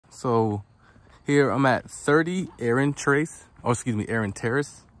So here I'm at 30 Eryn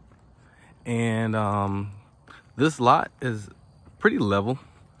Terrace. And this lot is pretty level.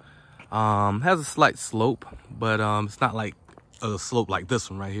 Has a slight slope, but it's not like a slope like this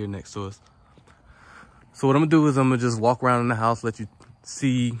one right here next to us. So what I'm gonna do is I'm gonna just walk around in the house, let you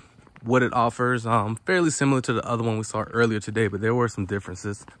see what it offers. Fairly similar to the other one we saw earlier today, but there were some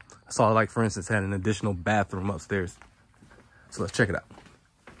differences. I saw, like, for instance, had an additional bathroom upstairs. So let's check it out.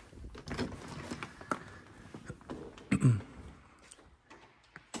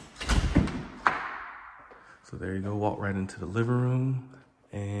 So there you go, walk right into the living room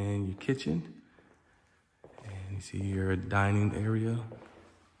and your kitchen. And you see your dining area.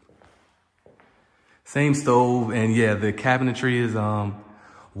 Same stove, and yeah, the cabinetry is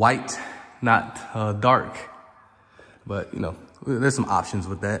white, not dark. But, you know, there's some options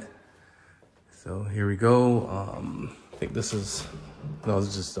with that. So here we go. I think this is, no,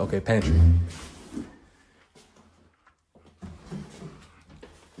 it's just, okay, pantry.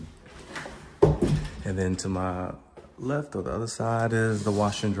 And then to my left or the other side is the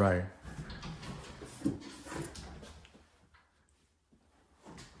washer and dryer.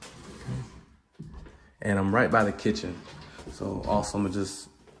 And I'm right by the kitchen. So also I'm gonna just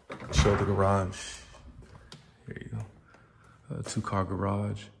show the garage. Here you go, a 2-car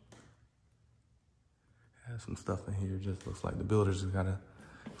garage. Has some stuff in here, just looks like the builders have gotta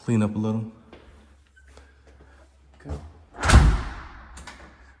clean up a little. Okay.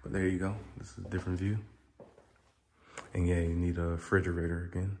 But there you go, this is a different view. And yeah, you need a refrigerator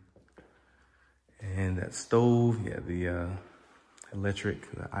again. And that stove, yeah, the electric,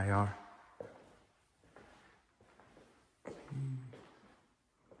 the IR.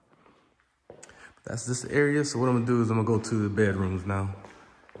 That's this area. So what I'm gonna do is I'm gonna go to the bedrooms now.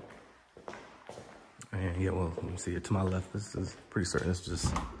 And yeah, well, let me see it to my left. This is pretty certain it's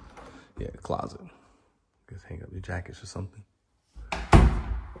just, yeah, the closet. Just hang up your jackets or something.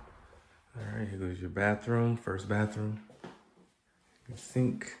 All right, here goes your bathroom, first bathroom. Your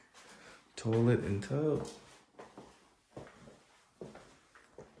sink, toilet, and tub.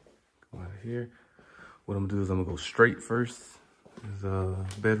 Come out of here. What I'm gonna do is I'm gonna go straight first. There's a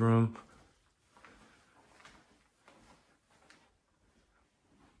bedroom.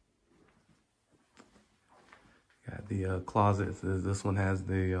 Got the closet. This one has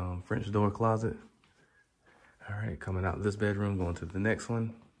the French door closet. All right, coming out this bedroom, going to the next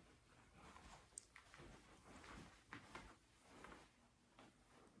one.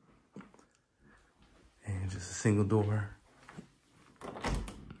 And just a single door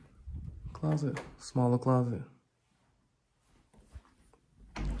closet, smaller closet.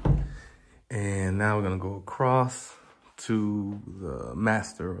 And now we're gonna go across to the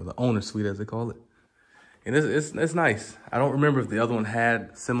master, or the owner suite as they call it. And it's nice. I don't remember if the other one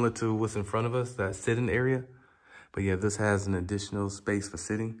had similar to what's in front of us, that sitting area. But yeah, this has an additional space for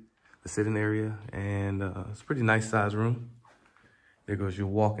sitting, the sitting area. And it's a pretty nice size room. There goes your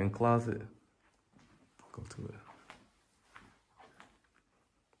walk-in closet. Go to it.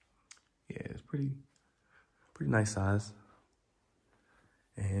 Yeah, it's pretty nice size.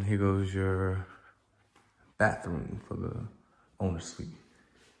 And here goes your bathroom for the owner suite.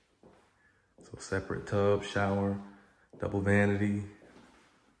 So separate tub, shower, double vanity.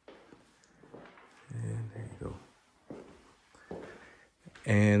 And there you go.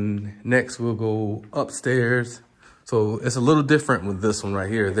 And next we'll go upstairs. So it's a little different with this one right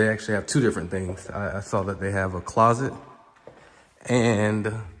here. They actually have 2 different things. I saw that they have a closet and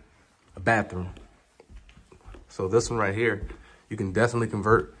a bathroom. So this one right here, you can definitely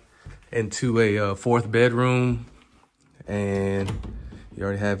convert into a 4th bedroom, and you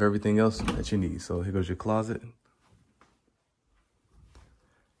already have everything else that you need. So here goes your closet.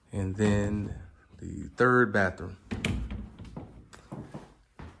 And then the 3rd bathroom.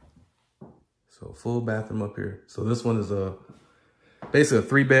 So full bathroom up here. So this one is basically a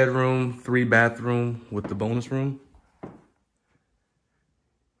 3-bedroom, 3-bathroom with the bonus room.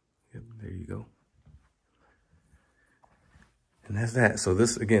 Yep, there you go. And that's that. So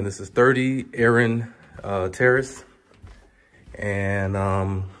this, again, this is 30 Eryn Terrace. And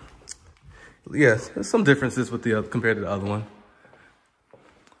yes, there's some differences with the other, compared to the other one.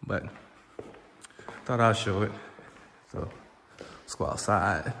 But thought I'd show it. So let's go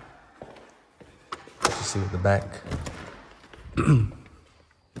outside. Let you see what the back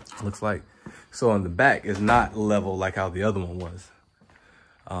looks like. So on the back is not level like how the other one was.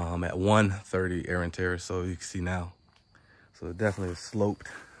 At 130 Eryn Terrace, so you can see now. So it definitely is sloped.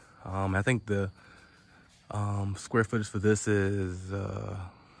 I think the square footage for this is,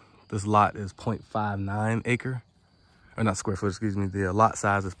 this lot is 0.59 acre. or not square footage, excuse me, the lot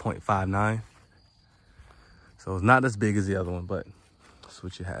size is 0.59. So it's not as big as the other one, but that's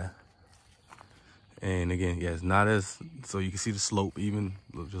what you have. And again, yeah, it's not as, so you can see the slope even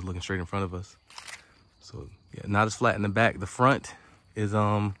just looking straight in front of us. So yeah, not as flat in the back. The front is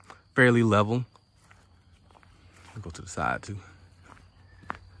fairly level. I'll go to the side too.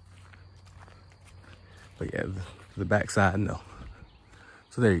 But yeah, the back side, no.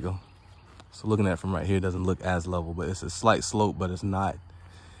 So there you go. So looking at it from right here, it doesn't look as level, but it's a slight slope, but it's not.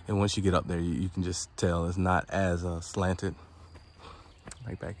 And once you get up there, you can just tell it's not as slanted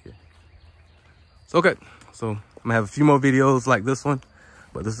like back here. So, okay, so I'm gonna have a few more videos like this one,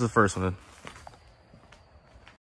 but this is the first one.